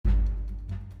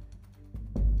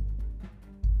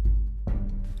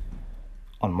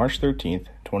On March 13th,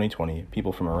 2020,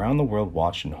 people from around the world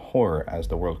watched in horror as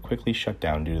the world quickly shut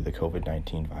down due to the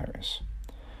COVID-19 virus.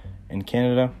 In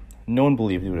Canada, no one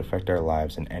believed it would affect our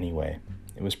lives in any way.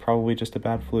 It was probably just a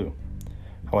bad flu.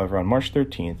 However, on March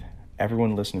 13th,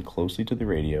 everyone listened closely to the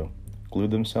radio, glued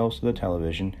themselves to the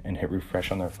television, and hit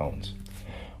refresh on their phones.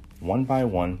 One by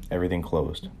one, everything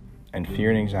closed, and fear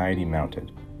and anxiety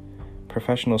mounted.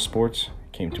 Professional sports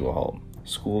came to a halt.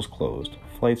 Schools closed,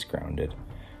 flights grounded,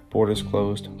 borders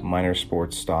closed, minor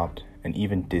sports stopped, and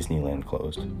even Disneyland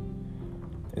closed.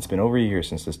 It's been over a year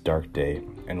since this dark day,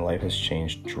 and life has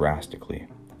changed drastically.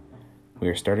 We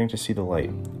are starting to see the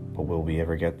light, but will we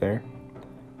ever get there?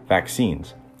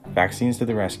 Vaccines. Vaccines to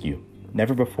the rescue.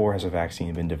 Never before has a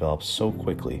vaccine been developed so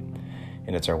quickly,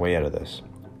 and it's our way out of this.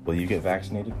 Will you get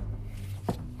vaccinated?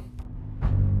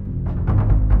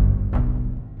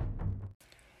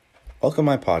 Welcome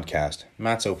to my podcast,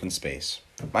 Matt's Open Space.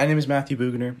 My name is Matthew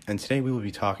Bouganer, and today we will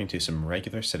be talking to some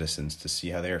regular citizens to see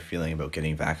how they are feeling about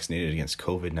getting vaccinated against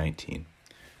COVID-19.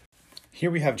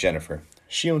 Here we have Jennifer.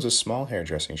 She owns a small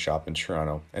hairdressing shop in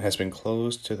Toronto and has been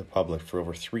closed to the public for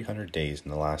over 300 days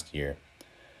in the last year.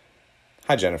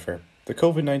 Hi Jennifer. The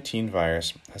COVID-19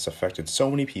 virus has affected so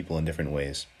many people in different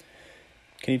ways.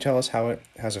 Can you tell us how it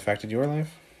has affected your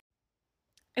life?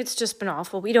 It's just been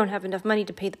awful. We don't have enough money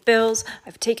to pay the bills.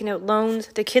 I've taken out loans.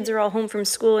 The kids are all home from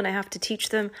school and I have to teach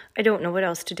them. I don't know what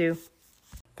else to do.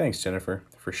 Thanks, Jennifer,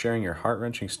 for sharing your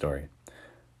heart-wrenching story.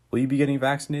 Will you be getting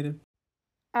vaccinated?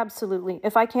 Absolutely.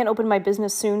 If I can't open my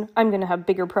business soon, I'm going to have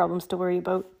bigger problems to worry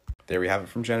about. There we have it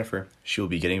from Jennifer. She will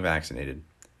be getting vaccinated.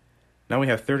 Now we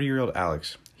have 30-year-old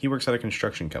Alex. He works at a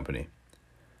construction company.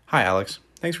 Hi, Alex.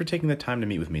 Thanks for taking the time to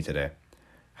meet with me today.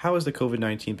 How has the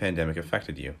COVID-19 pandemic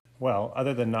affected you? Well,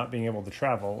 other than not being able to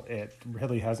travel, it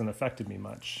really hasn't affected me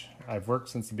much. I've worked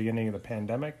since the beginning of the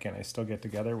pandemic, and I still get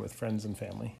together with friends and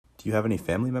family. Do you have any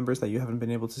family members that you haven't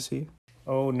been able to see?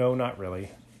 Oh, no, not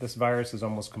really. This virus is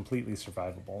almost completely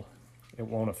survivable. It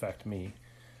won't affect me.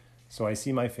 So I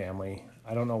see my family.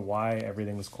 I don't know why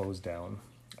everything was closed down.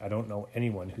 I don't know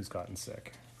anyone who's gotten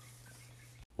sick.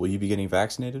 Will you be getting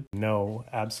vaccinated? No,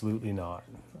 absolutely not.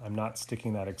 I'm not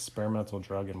sticking that experimental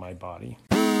drug in my body.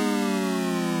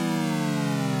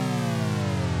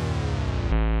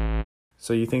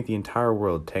 So you think the entire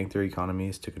world tanked their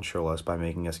economies to control us by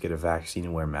making us get a vaccine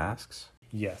and wear masks?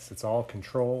 Yes, it's all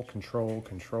control, control,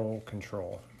 control,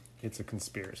 control. It's a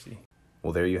conspiracy.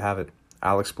 Well, there you have it.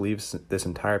 Alex believes this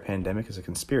entire pandemic is a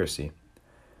conspiracy.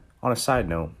 On a side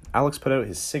note, Alex put out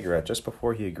his cigarette just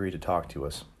before he agreed to talk to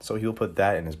us, so he will put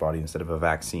that in his body instead of a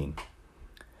vaccine.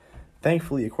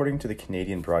 Thankfully, according to the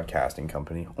Canadian Broadcasting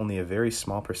Company, only a very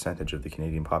small percentage of the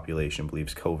Canadian population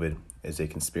believes COVID is a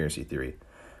conspiracy theory,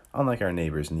 unlike our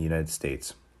neighbors in the United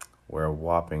States, where a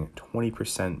whopping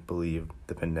 20% believe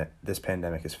this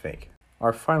pandemic is fake.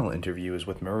 Our final interview is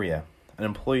with Maria, an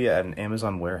employee at an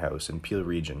Amazon warehouse in Peel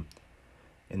Region,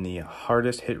 in the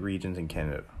hardest hit regions in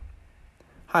Canada.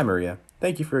 Hi Maria,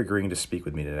 thank you for agreeing to speak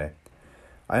with me today.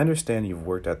 I understand you've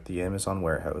worked at the Amazon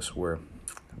warehouse where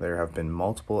there have been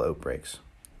multiple outbreaks.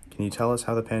 Can you tell us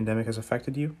how the pandemic has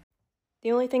affected you?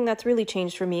 The only thing that's really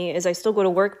changed for me is I still go to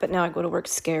work, but now I go to work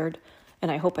scared.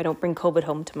 And I hope I don't bring COVID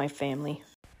home to my family.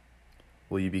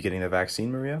 Will you be getting the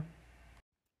vaccine, Maria?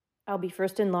 I'll be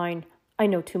first in line. I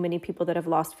know too many people that have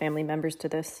lost family members to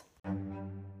this.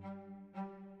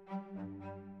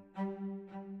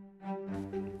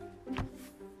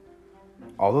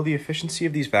 Although the efficiency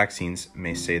of these vaccines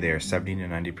may say they are 70 to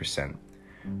 90%,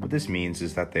 what this means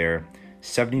is that they're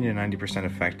 70 to 90%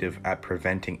 effective at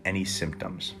preventing any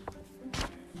symptoms.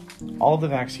 All of the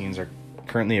vaccines are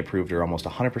currently approved are almost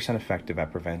 100% effective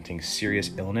at preventing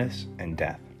serious illness and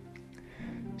death.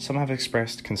 Some have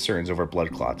expressed concerns over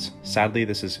blood clots. Sadly,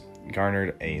 this has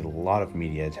garnered a lot of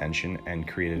media attention and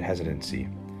created hesitancy.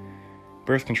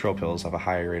 Birth control pills have a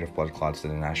higher rate of blood clots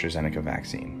than an AstraZeneca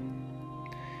vaccine.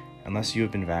 Unless you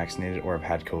have been vaccinated or have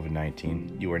had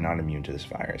COVID-19, you are not immune to this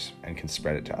virus and can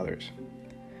spread it to others.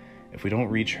 If we don't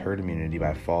reach herd immunity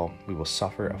by fall, we will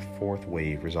suffer a fourth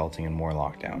wave resulting in more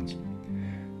lockdowns.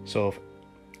 So if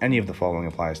any of the following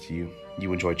applies to you,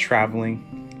 you enjoy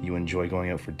traveling, you enjoy going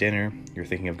out for dinner, you're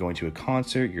thinking of going to a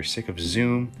concert, you're sick of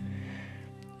Zoom,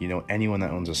 you know anyone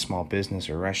that owns a small business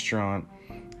or restaurant,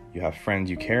 you have friends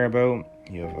you care about,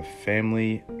 you have a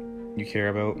family you care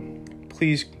about,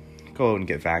 please go out and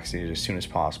get vaccinated as soon as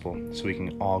possible so we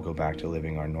can all go back to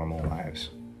living our normal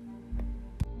lives.